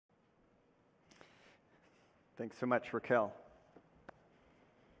Thanks so much, Raquel.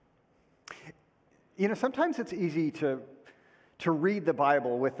 You know, sometimes it's easy to read the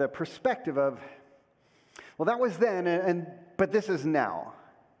Bible with the perspective of, well, that was then, but this is now.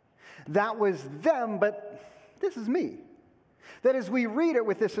 That was them, but this is me. That is, we read it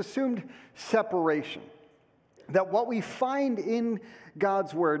with this assumed separation, that what we find in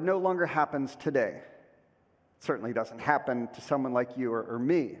God's Word no longer happens today. It certainly doesn't happen to someone like you or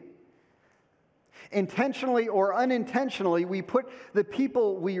me. Intentionally or unintentionally, we put the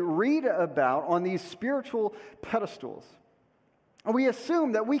people we read about on these spiritual pedestals. And we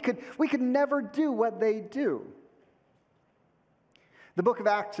assume that we could never do what they do. The book of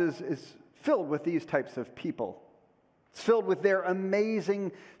Acts is filled with these types of people. It's filled with their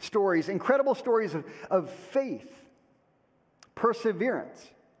amazing stories, incredible stories of faith, perseverance,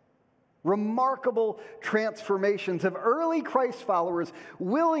 remarkable transformations of early Christ followers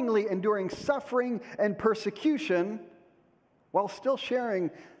willingly enduring suffering and persecution while still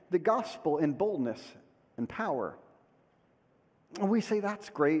sharing the gospel in boldness and power. And we say, that's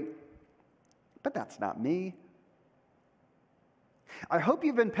great, but that's not me. I hope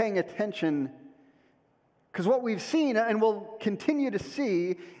you've been paying attention, because what we've seen and will continue to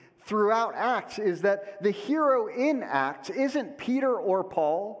see throughout Acts is that the hero in Acts isn't Peter or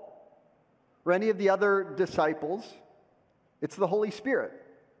Paul or any of the other disciples. It's the Holy Spirit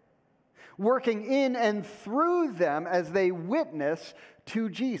working in and through them as they witness to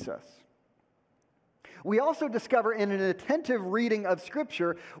Jesus. We also discover in an attentive reading of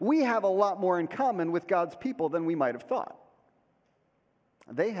Scripture, we have a lot more in common with God's people than we might have thought.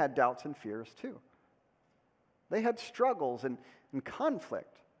 They had doubts and fears too. They had struggles and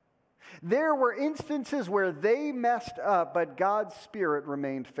conflict. There were instances where they messed up, but God's Spirit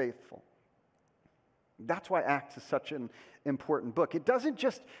remained faithful. That's why Acts is such an important book. It doesn't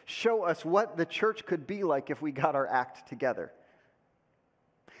just show us what the church could be like if we got our act together.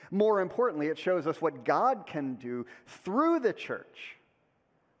 More importantly, it shows us what God can do through the church,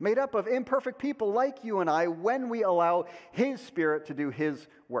 made up of imperfect people like you and I, when we allow His Spirit to do His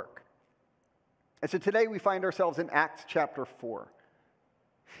work. And so today we find ourselves in Acts chapter 4.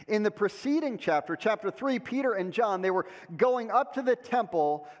 In the preceding chapter, chapter 3, Peter and John, they were going up to the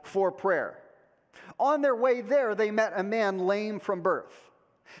temple for prayer. On their way there, they met a man lame from birth.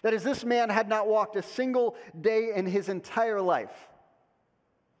 That is, this man had not walked a single day in his entire life.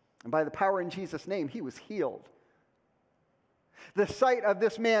 And by the power in Jesus' name, he was healed. The sight of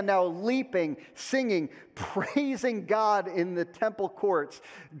this man now leaping, singing, praising God in the temple courts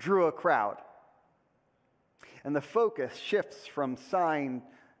drew a crowd. And the focus shifts from sign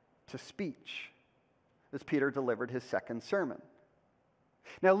to speech as Peter delivered his second sermon.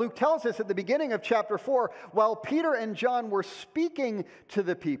 Now, Luke tells us at the beginning of chapter 4, while Peter and John were speaking to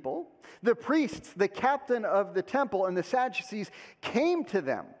the people, the priests, the captain of the temple, and the Sadducees came to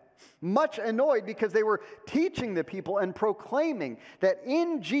them, much annoyed because they were teaching the people and proclaiming that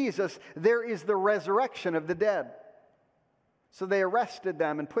in Jesus there is the resurrection of the dead. So they arrested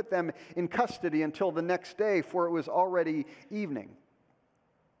them and put them in custody until the next day, for it was already evening.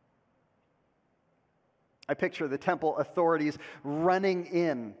 I picture the temple authorities running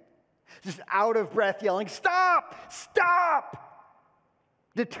in, just out of breath, yelling, "Stop! Stop!"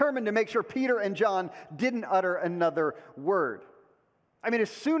 determined to make sure Peter and John didn't utter another word. I mean, as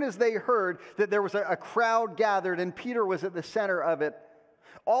soon as they heard that there was a crowd gathered and Peter was at the center of it,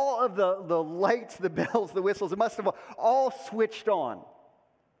 all of the lights, the bells, the whistles, it must have all switched on.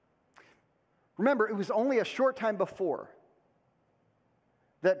 Remember, it was only a short time before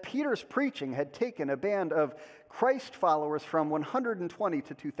that Peter's preaching had taken a band of Christ followers from 120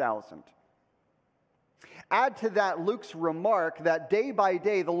 to 2,000. Add to that Luke's remark that day by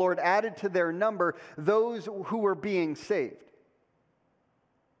day the Lord added to their number those who were being saved.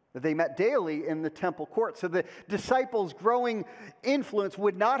 That they met daily in the temple court. So the disciples' growing influence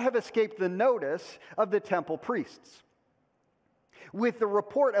would not have escaped the notice of the temple priests. With the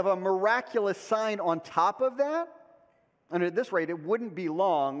report of a miraculous sign on top of that, and at this rate, it wouldn't be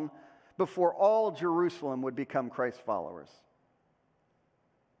long before all Jerusalem would become Christ followers.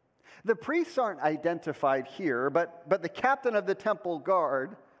 The priests aren't identified here, but the captain of the temple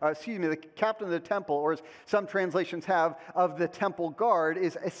guard, the captain of the temple, or as some translations have, of the temple guard,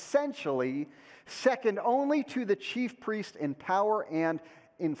 is essentially second only to the chief priest in power and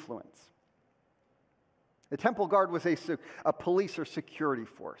influence. The temple guard was a police or security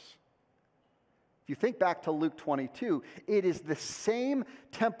force. If you think back to Luke 22, it is the same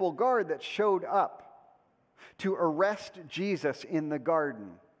temple guard that showed up to arrest Jesus in the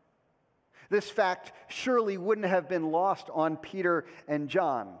garden. This fact surely wouldn't have been lost on Peter and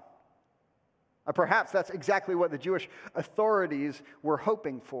John. Perhaps that's exactly what the Jewish authorities were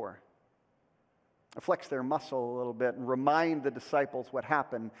hoping for. Flex their muscle a little bit and remind the disciples what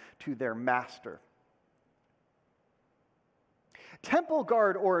happened to their master. Temple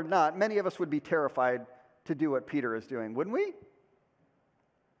guard or not, many of us would be terrified to do what Peter is doing, wouldn't we?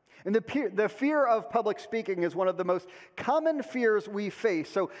 And the fear of public speaking is one of the most common fears we face.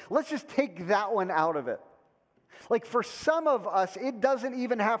 So let's just take that one out of it. Like for some of us, it doesn't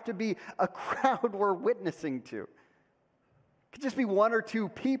even have to be a crowd we're witnessing to. It could just be one or two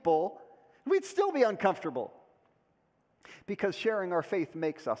people. We'd still be uncomfortable because sharing our faith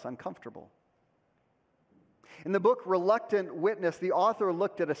makes us uncomfortable. In the book Reluctant Witness, the author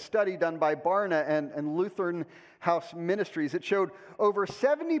looked at a study done by Barna and Lutheran House Ministries. It showed over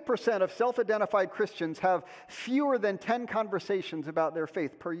 70% of self-identified Christians have fewer than 10 conversations about their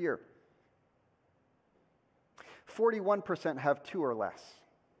faith per year. 41% have 2 or less.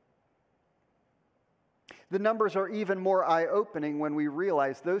 The numbers are even more eye-opening when we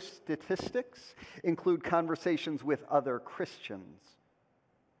realize those statistics include conversations with other Christians,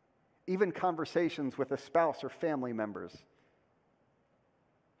 even conversations with a spouse or family members.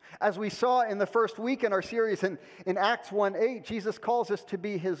 As we saw in the first week in our series in Acts 1:8, Jesus calls us to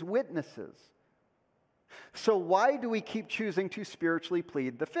be his witnesses. So why do we keep choosing to spiritually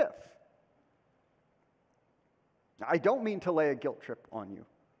plead the fifth? I don't mean to lay a guilt trip on you,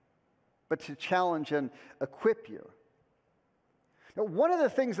 but to challenge and equip you. Now, one of the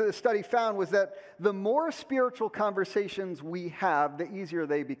things that the study found was that the more spiritual conversations we have, the easier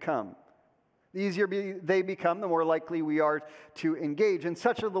they become. The easier they become, the more likely we are to engage in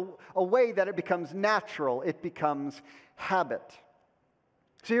such a way that it becomes natural, it becomes habit.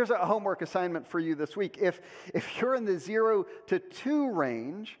 So here's a homework assignment for you this week. If you're in the 0 to 2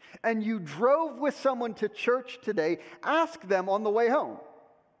 range and you drove with someone to church today, ask them on the way home,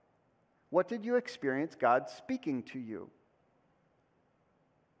 what did you experience God speaking to you?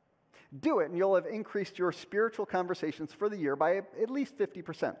 Do it, and you'll have increased your spiritual conversations for the year by at least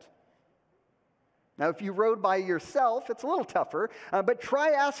 50%. Now, if you rode by yourself, it's a little tougher, but try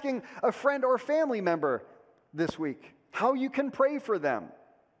asking a friend or family member this week how you can pray for them.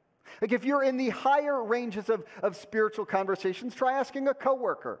 Like if you're in the higher ranges of spiritual conversations, try asking a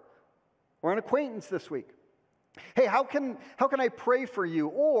coworker or an acquaintance this week. Hey, how can I pray for you?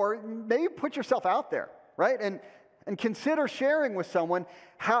 Or maybe put yourself out there, right? And consider sharing with someone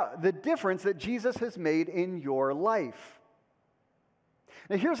how the difference that Jesus has made in your life.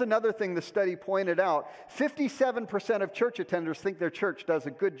 Now, here's another thing the study pointed out. 57% of church attenders think their church does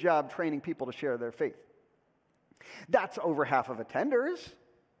a good job training people to share their faith. That's over half of attenders.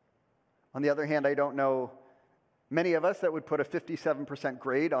 On the other hand, I don't know many of us that would put a 57%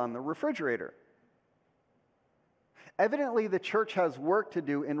 grade on the refrigerator. Evidently, the church has work to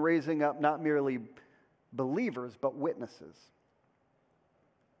do in raising up not merely believers, but witnesses.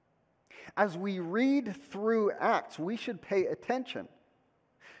 As we read through Acts, we should pay attention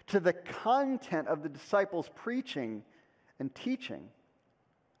to the content of the disciples' preaching and teaching.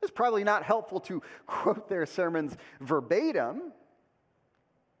 It's probably not helpful to quote their sermons verbatim,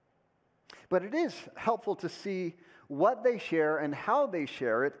 but it is helpful to see what they share and how they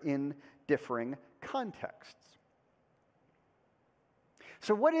share it in differing contexts.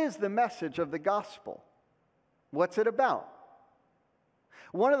 So what is the message of the gospel? What's it about?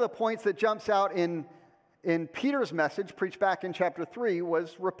 One of the points that jumps out in Peter's message, preached back in chapter 3,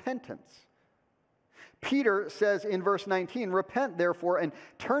 was repentance. Peter says in verse 19, "Repent, therefore, and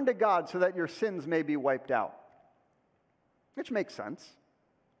turn to God so that your sins may be wiped out." Which makes sense.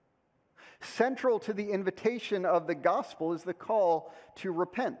 Central to the invitation of the gospel is the call to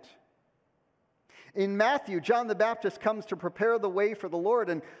repent. In Matthew, John the Baptist comes to prepare the way for the Lord,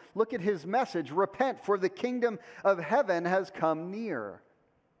 and look at his message: repent, for the kingdom of heaven has come near.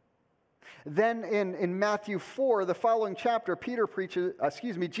 Then in Matthew 4, the following chapter,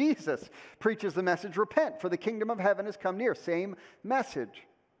 Jesus preaches the message: repent, for the kingdom of heaven has come near. Same message.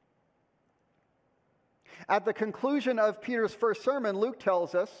 At the conclusion of Peter's first sermon, Luke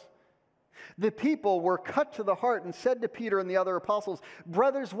tells us, the people were cut to the heart and said to Peter and the other apostles,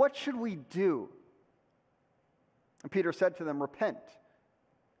 "Brothers, what should we do?" And Peter said to them, "Repent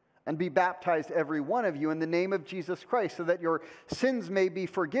and be baptized, every one of you, in the name of Jesus Christ, so that your sins may be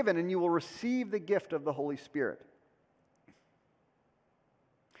forgiven and you will receive the gift of the Holy Spirit."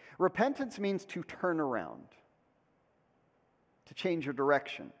 Repentance means to turn around, to change your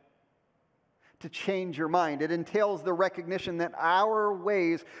direction, to change your mind. It entails the recognition that our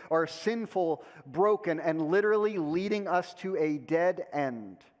ways are sinful, broken, and literally leading us to a dead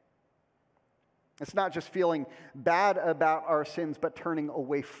end. It's not just feeling bad about our sins, but turning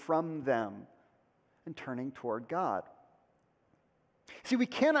away from them and turning toward God. See, we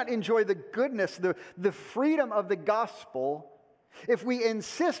cannot enjoy the goodness, the freedom of the gospel if we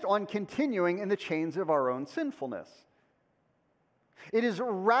insist on continuing in the chains of our own sinfulness. It is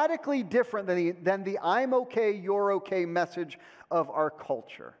radically different than the I'm okay, you're okay message of our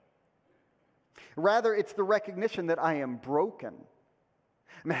culture. Rather, it's the recognition that I am broken.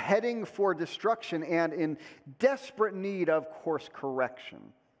 I'm heading for destruction and in desperate need of course correction.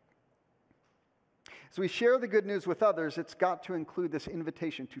 As we share the good news with others, it's got to include this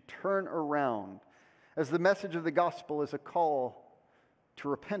invitation to turn around, as the message of the gospel is a call to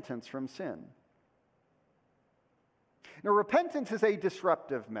repentance from sin. Now, repentance is a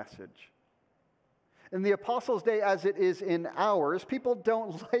disruptive message. In the apostles' day, as it is in ours, people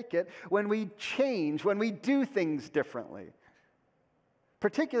don't like it when we change, when we do things differently,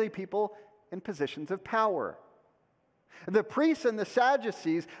 particularly people in positions of power. The priests and the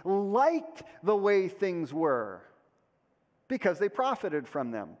Sadducees liked the way things were because they profited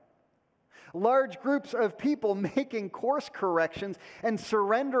from them. Large groups of people making course corrections and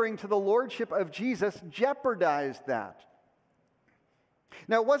surrendering to the lordship of Jesus jeopardized that.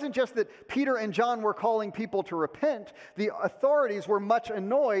 Now, it wasn't just that Peter and John were calling people to repent. The authorities were much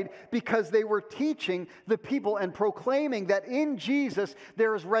annoyed because they were teaching the people and proclaiming that in Jesus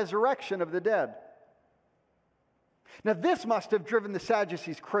there is resurrection of the dead. Now, this must have driven the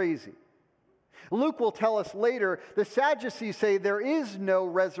Sadducees crazy. Luke will tell us later, the Sadducees say there is no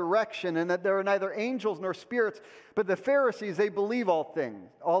resurrection and that there are neither angels nor spirits, but the Pharisees, they believe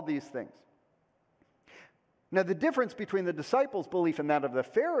all these things. Now, the difference between the disciples' belief and that of the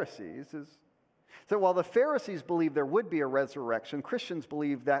Pharisees is that while the Pharisees believe there would be a resurrection, Christians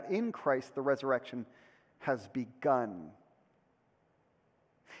believe that in Christ the resurrection has begun.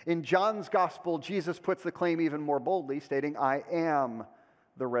 In John's gospel, Jesus puts the claim even more boldly, stating, I am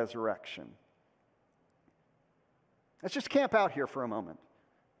the resurrection. Let's just camp out here for a moment.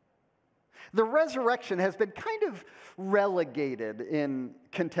 The resurrection has been kind of relegated in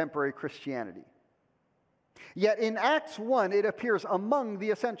contemporary Christianity. Yet in Acts 1, it appears among the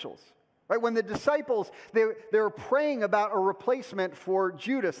essentials. Right? When the disciples, they were praying about a replacement for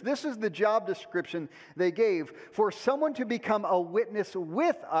Judas, this is the job description they gave: for someone to become a witness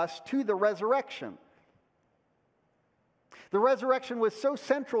with us to the resurrection. The resurrection was so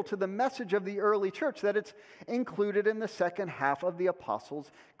central to the message of the early church that it's included in the second half of the Apostles'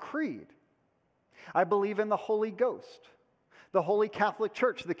 Creed. I believe in the Holy Ghost, the Holy Catholic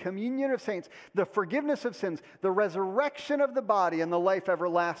Church, the communion of saints, the forgiveness of sins, the resurrection of the body, and the life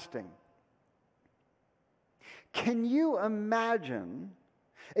everlasting. Can you imagine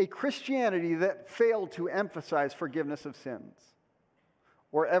a Christianity that failed to emphasize forgiveness of sins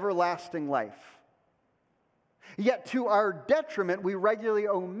or everlasting life? Yet to our detriment, we regularly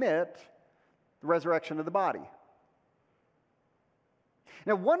omit the resurrection of the body.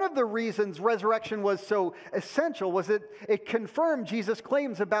 Now, one of the reasons resurrection was so essential was that it confirmed Jesus'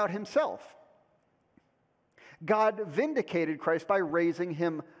 claims about himself. God vindicated Christ by raising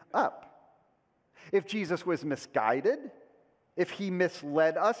him up. If Jesus was misguided, if he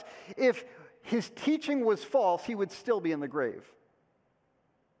misled us, if his teaching was false, he would still be in the grave,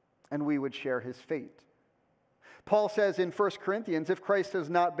 and we would share his fate. Paul says in 1 Corinthians, if Christ has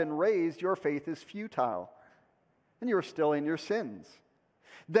not been raised, your faith is futile, and you are still in your sins.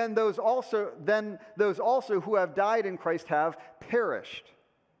 Then those also who have died in Christ have perished.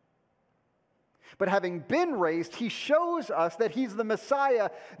 But having been raised, he shows us that he's the Messiah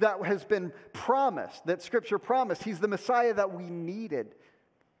that has been promised, that Scripture promised. He's the Messiah that we needed.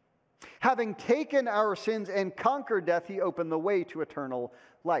 Having taken our sins and conquered death, he opened the way to eternal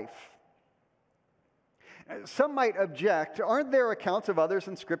life. Some might object, aren't there accounts of others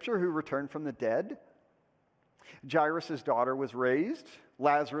in Scripture who returned from the dead? Jairus' daughter was raised,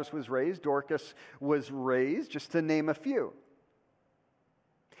 Lazarus was raised, Dorcas was raised, just to name a few.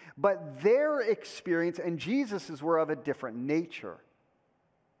 But their experience and Jesus's were of a different nature.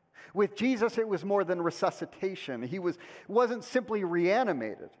 With Jesus, it was more than resuscitation. He wasn't simply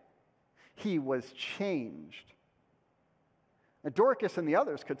reanimated. He was changed. Now, Dorcas and the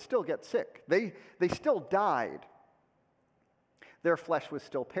others could still get sick. They still died. Their flesh was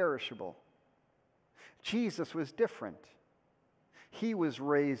still perishable. Jesus was different. He was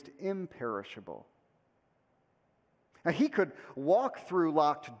raised imperishable. Now, he could walk through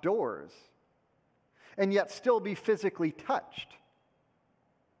locked doors and yet still be physically touched.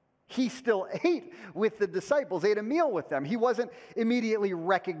 He still ate with the disciples, ate a meal with them. He wasn't immediately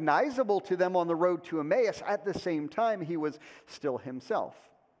recognizable to them on the road to Emmaus. At the same time, he was still himself.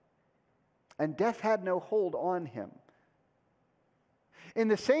 And death had no hold on him. In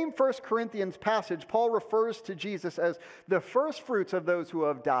the same 1 Corinthians passage, Paul refers to Jesus as the first fruits of those who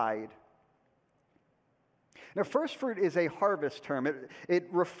have died. Now, first fruit is a harvest term. It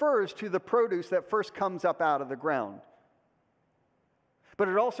refers to the produce that first comes up out of the ground. But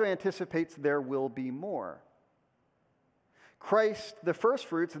it also anticipates there will be more. Christ, the first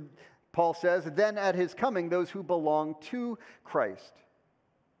fruits, Paul says, then at his coming, those who belong to Christ.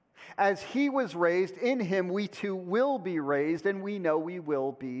 As he was raised, in him we too will be raised, and we know we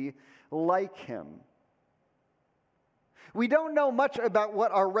will be like him. We don't know much about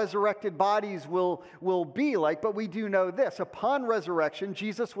what our resurrected bodies will be like, but we do know this. Upon resurrection,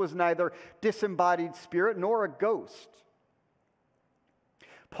 Jesus was neither disembodied spirit nor a ghost.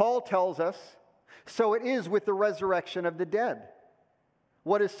 Paul tells us, so it is with the resurrection of the dead.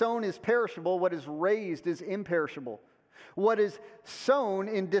 What is sown is perishable, what is raised is imperishable. What is sown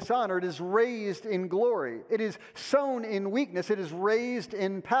in dishonor, it is raised in glory. It is sown in weakness, it is raised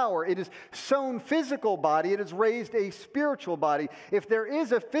in power. It is sown physical body, it is raised a spiritual body. If there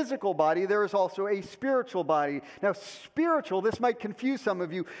is a physical body, there is also a spiritual body. Now, spiritual, this might confuse some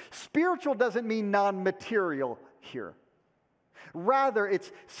of you. Spiritual doesn't mean non-material here. Rather,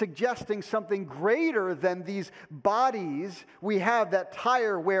 it's suggesting something greater than these bodies we have that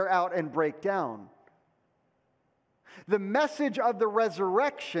tire, wear out, and break down. The message of the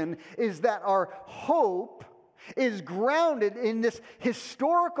resurrection is that our hope is grounded in this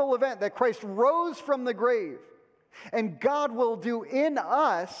historical event that Christ rose from the grave. And God will do in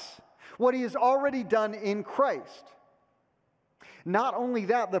us what he has already done in Christ. Not only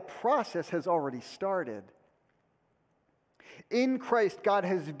that, the process has already started. In Christ, God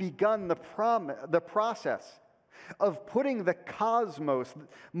has begun the process of putting the cosmos,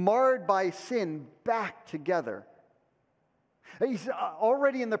 marred by sin, back together. He's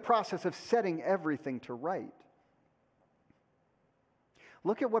already in the process of setting everything to right.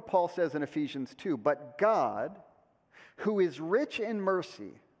 Look at what Paul says in Ephesians 2. But God, who is rich in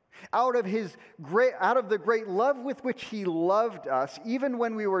mercy, out of the great love with which he loved us, even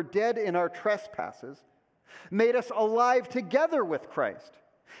when we were dead in our trespasses, made us alive together with Christ.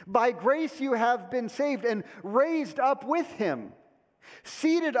 By grace you have been saved and raised up with him,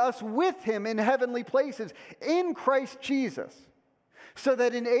 seated us with him in heavenly places in Christ Jesus, so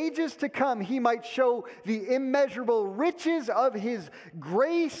that in ages to come he might show the immeasurable riches of his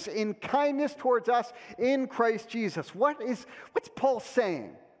grace in kindness towards us in Christ Jesus. What's Paul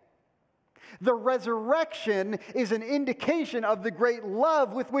saying? The resurrection is an indication of the great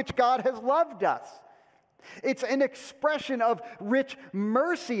love with which God has loved us. It's an expression of rich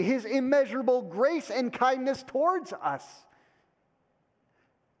mercy, his immeasurable grace and kindness towards us.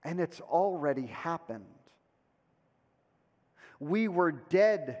 And it's already happened. We were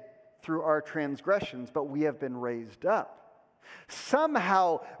dead through our transgressions, but we have been raised up.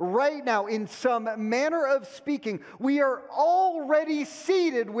 Somehow, right now, in some manner of speaking, we are already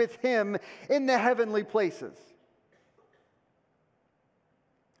seated with him in the heavenly places.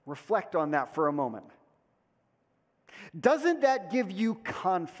 Reflect on that for a moment. Doesn't that give you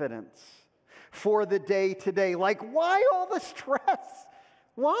confidence for the day today? Like, why all the stress?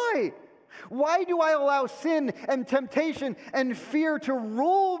 Why? Why do I allow sin and temptation and fear to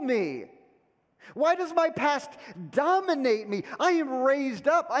rule me? Why does my past dominate me? I am raised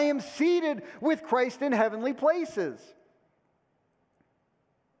up. I am seated with Christ in heavenly places.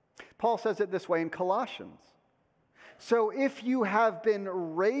 Paul says it this way in Colossians. So if you have been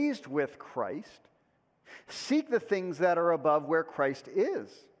raised with Christ, seek the things that are above where Christ is,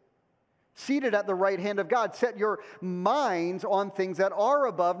 seated at the right hand of God. Set your minds on things that are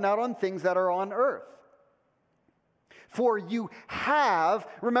above, not on things that are on earth. For you have,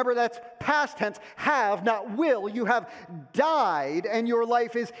 remember that's past tense, have, not will. You have died and your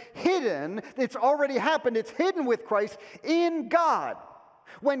life is hidden. It's already happened. It's hidden with Christ in God.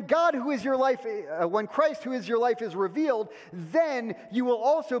 When God, who is your life, when Christ, who is your life, is revealed, then you will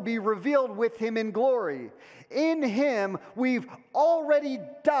also be revealed with him in glory. In him, we've already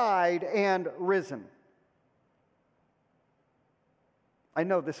died and risen. I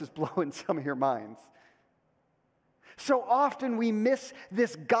know this is blowing some of your minds. So often we miss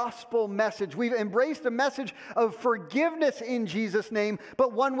this gospel message. We've embraced a message of forgiveness in Jesus' name,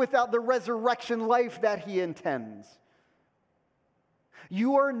 but one without the resurrection life that he intends.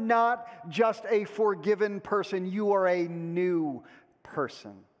 You are not just a forgiven person, you are a new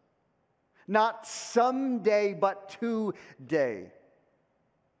person. Not someday, but today.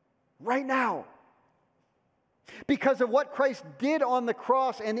 Right now. Because of what Christ did on the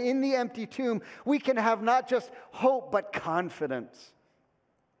cross and in the empty tomb, we can have not just hope, but confidence.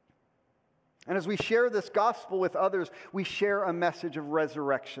 And as we share this gospel with others, we share a message of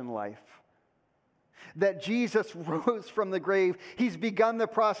resurrection life. That Jesus rose from the grave. He's begun the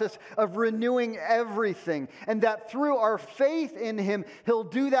process of renewing everything. And that through our faith in him, he'll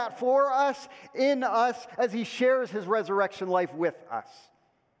do that for us, in us, as he shares his resurrection life with us.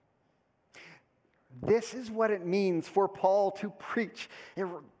 This is what it means for Paul to preach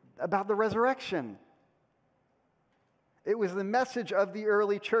about the resurrection. It was the message of the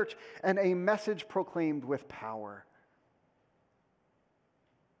early church, and a message proclaimed with power.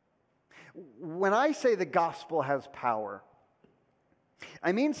 When I say the gospel has power,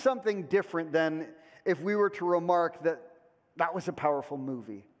 I mean something different than if we were to remark that that was a powerful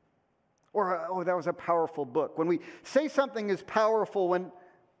movie, or oh, that was a powerful book. When we say something is powerful,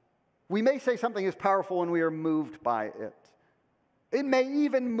 we may say something is powerful when we are moved by it. It may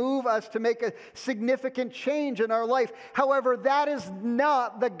even move us to make a significant change in our life. However, that is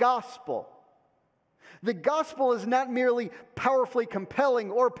not the gospel. The gospel is not merely powerfully compelling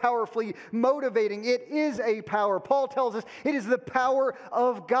or powerfully motivating. It is a power. Paul tells us it is the power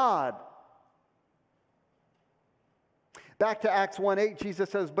of God. Back to Acts 1:8, Jesus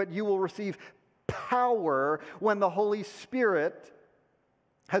says, "But you will receive power when the Holy Spirit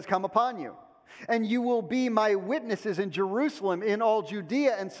has come upon you. And you will be my witnesses in Jerusalem, in all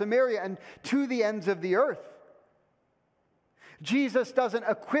Judea and Samaria, and to the ends of the earth." Jesus doesn't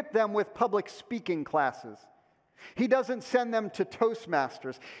equip them with public speaking classes. He doesn't send them to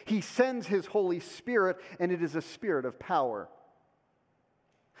Toastmasters. He sends his Holy Spirit, and it is a spirit of power.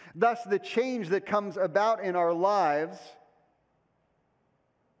 Thus, the change that comes about in our lives,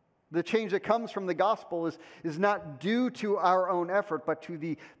 the change that comes from the gospel is not due to our own effort, but to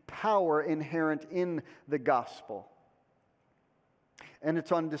the power inherent in the gospel. And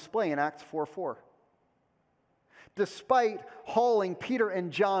it's on display in Acts 4:4. Despite hauling Peter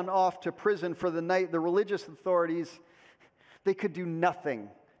and John off to prison for the night, the religious authorities, they could do nothing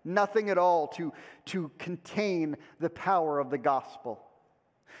at all to contain the power of the gospel.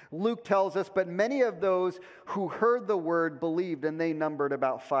 Luke tells us, "But many of those who heard the word believed, and they numbered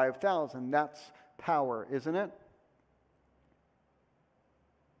about 5,000. That's power, isn't it?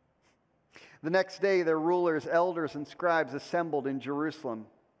 The next day, their rulers, elders, and scribes assembled in Jerusalem,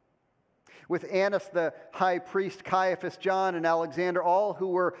 with Annas the high priest, Caiaphas, John, and Alexander, all who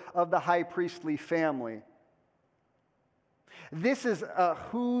were of the high priestly family. This is a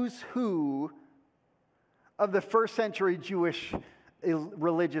who's who of the first century Jewish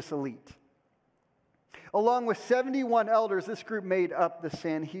religious elite. Along with 71 elders, this group made up the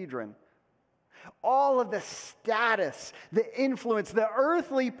Sanhedrin. All of the status, the influence, the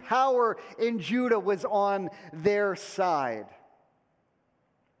earthly power in Judah was on their side.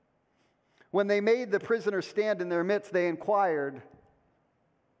 When they made the prisoners stand in their midst, they inquired,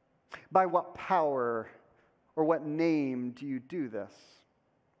 "By what power or what name do you do this?"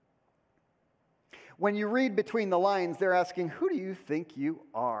 When you read between the lines, they're asking, "Who do you think you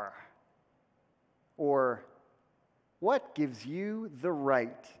are?" Or, "What gives you the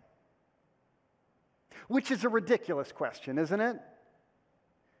right?" Which is a ridiculous question, isn't it?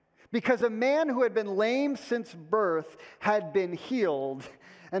 Because a man who had been lame since birth had been healed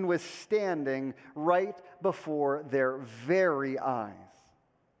and was standing right before their very eyes.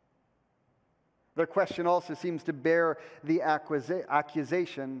 Their question also seems to bear the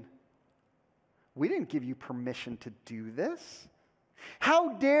accusation, "We didn't give you permission to do this.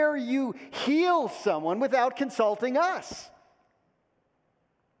 How dare you heal someone without consulting us?"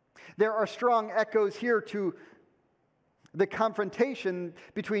 There are strong echoes here to the confrontation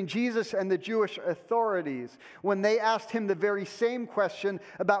between Jesus and the Jewish authorities when they asked him the very same question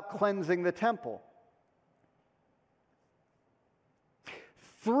about cleansing the temple.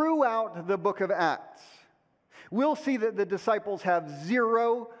 Throughout the book of Acts, we'll see that the disciples have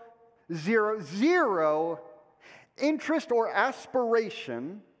zero interest or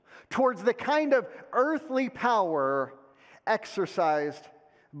aspiration towards the kind of earthly power exercised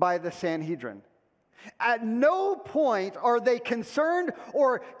by the Sanhedrin. At no point are they concerned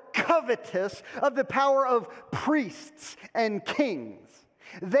or covetous of the power of priests and kings.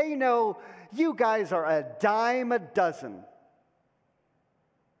 They know you guys are a dime a dozen.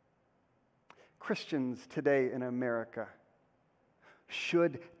 Christians today in America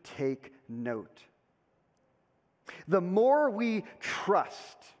should take note. The more we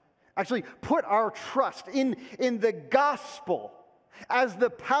trust, actually put our trust in the gospel as the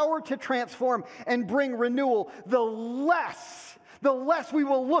power to transform and bring renewal, the less we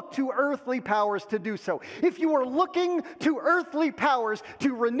will look to earthly powers to do so. If you are looking to earthly powers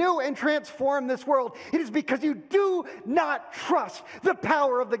to renew and transform this world, it is because you do not trust the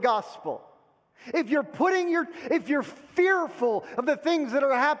power of the gospel. If you're fearful of the things that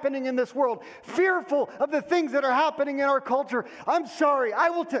are happening in this world, fearful of the things that are happening in our culture, I'm sorry,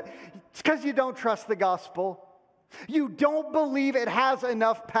 it's because you don't trust the gospel. You don't believe it has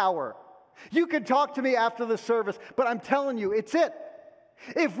enough power. You can talk to me after the service, but I'm telling you, it's it.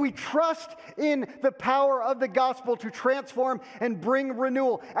 If we trust in the power of the gospel to transform and bring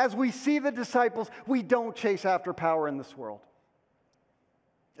renewal, as we see the disciples, we don't chase after power in this world.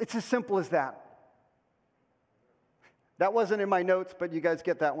 It's as simple as that. That wasn't in my notes, but you guys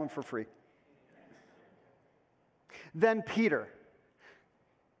get that one for free. Then Peter,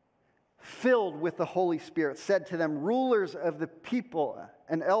 filled with the Holy Spirit, said to them, rulers of the people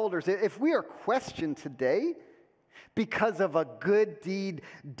and elders, if we are questioned today because of a good deed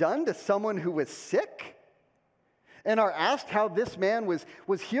done to someone who was sick, and are asked how this man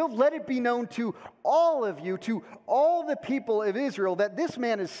was healed, let it be known to all of you, to all the people of Israel, that this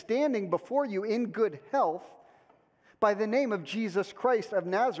man is standing before you in good health by the name of Jesus Christ of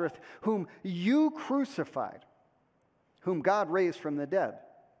Nazareth, whom you crucified, whom God raised from the dead.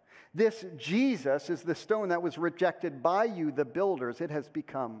 This Jesus is the stone that was rejected by you, the builders. It has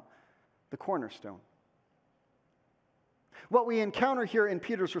become the cornerstone. What we encounter here in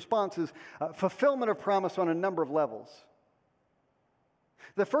Peter's response is fulfillment of promise on a number of levels.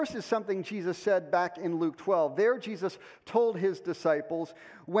 The first is something Jesus said back in Luke 12. There Jesus told his disciples,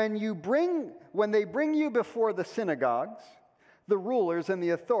 when they bring you before the synagogues, the rulers and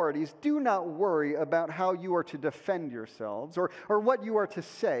the authorities, do not worry about how you are to defend yourselves or what you are to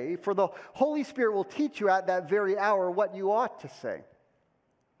say, for the Holy Spirit will teach you at that very hour what you ought to say.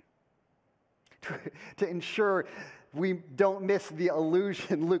 To ensure we don't miss the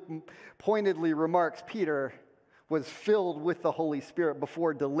allusion, Luke pointedly remarks Peter was filled with the Holy Spirit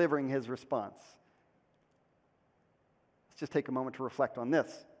before delivering his response. Let's just take a moment to reflect on this.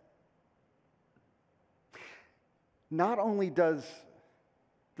 Not only does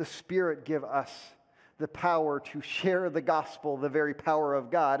the Spirit give us the power to share the gospel, the very power of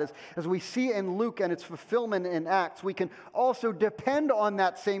God, as we see in Luke and its fulfillment in Acts, we can also depend on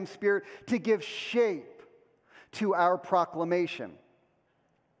that same Spirit to give shape to our proclamation.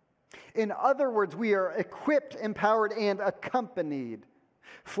 In other words, we are equipped, empowered, and accompanied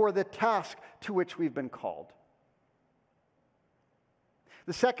for the task to which we've been called.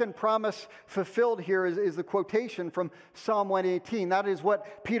 The second promise fulfilled here is the quotation from Psalm 118. That is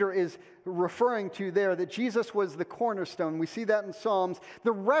what Peter is referring to there, that Jesus was the cornerstone. We see that in Psalms.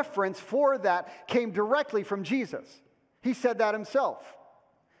 The reference for that came directly from Jesus. He said that himself.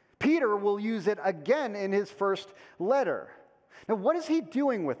 Peter will use it again in his first letter. Now, what is he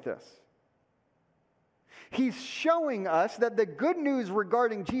doing with this? He's showing us that the good news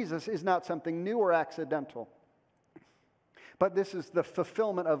regarding Jesus is not something new or accidental, but this is the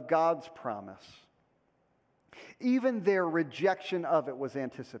fulfillment of God's promise. Even their rejection of it was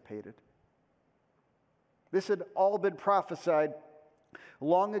anticipated. This had all been prophesied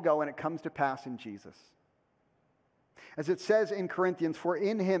long ago, and it comes to pass in Jesus. As it says in Corinthians, for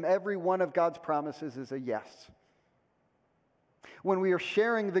in him every one of God's promises is a yes. When we are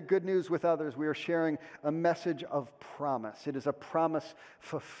sharing the good news with others, we are sharing a message of promise. It is a promise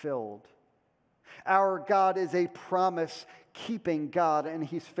fulfilled. Our God is a promise-keeping God, and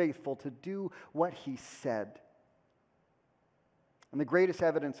he's faithful to do what he said. And the greatest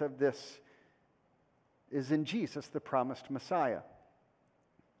evidence of this is in Jesus, the promised Messiah.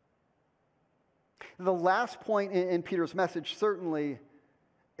 The last point in Peter's message certainly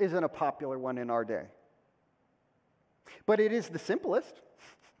isn't a popular one in our day. But it is the simplest.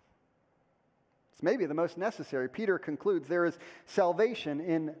 It's maybe the most necessary. Peter concludes, there is salvation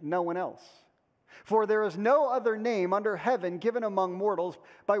in no one else. For there is no other name under heaven given among mortals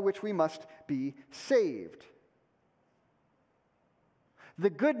by which we must be saved. The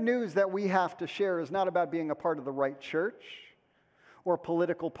good news that we have to share is not about being a part of the right church or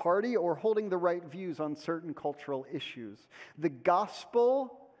political party or holding the right views on certain cultural issues. The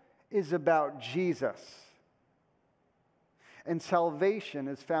gospel is about Jesus. And salvation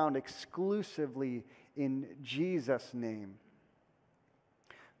is found exclusively in Jesus' name.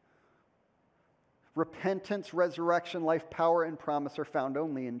 Repentance, resurrection, life, power, and promise are found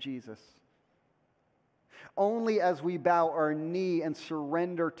only in Jesus. Only as we bow our knee and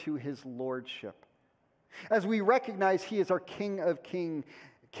surrender to his lordship. As we recognize he is our King of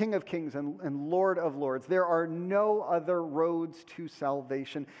Kings and Lord of Lords. There are no other roads to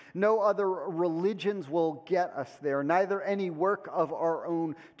salvation. No other religions will get us there. Neither any work of our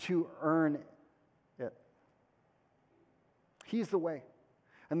own to earn it. He's the way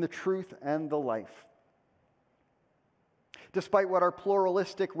and the truth and the life. Despite what our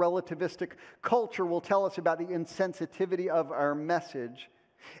pluralistic, relativistic culture will tell us about the insensitivity of our message,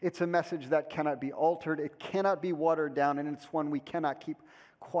 it's a message that cannot be altered, it cannot be watered down, and it's one we cannot keep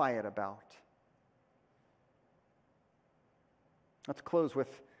quiet about. Let's close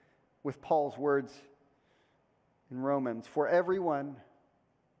with Paul's words in Romans. For everyone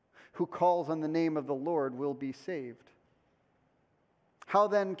who calls on the name of the Lord will be saved. How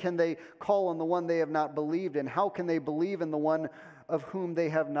then can they call on the one they have not believed in? How can they believe in the one of whom they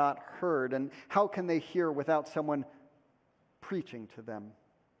have not heard? And how can they hear without someone preaching to them?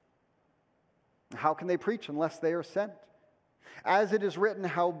 How can they preach unless they are sent? As it is written,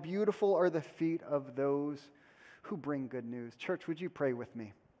 how beautiful are the feet of those who bring good news. Church, would you pray with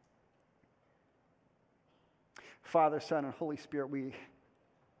me? Father, Son, and Holy Spirit,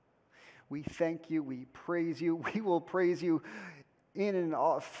 we thank you, we praise you, we will praise you in and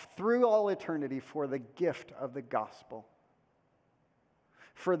all, through all eternity for the gift of the gospel,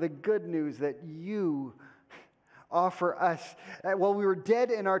 for the good news that you offer us. While we were dead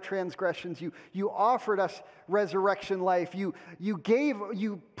in our transgressions, you offered us resurrection life. You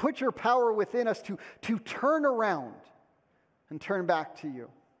put your power within us to turn around and turn back to you.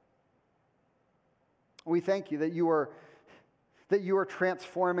 We thank you that you are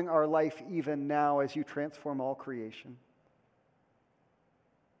transforming our life even now as you transform all creation.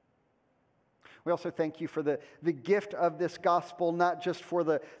 We also thank you for the gift of this gospel, not just for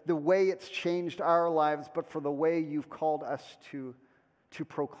the way it's changed our lives, but for the way you've called us to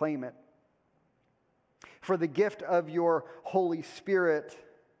proclaim it. For the gift of your Holy Spirit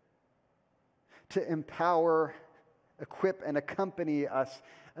to empower, equip, and accompany us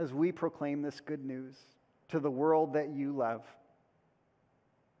as we proclaim this good news to the world that you love.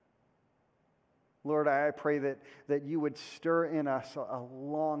 Lord, I pray that you would stir in us a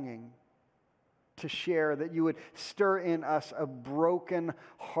longing to share, that you would stir in us a broken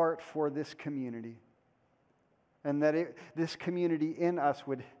heart for this community, and that this community in us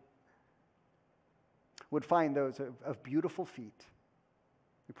would find those of beautiful feet.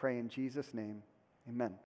 We pray in Jesus' name, amen.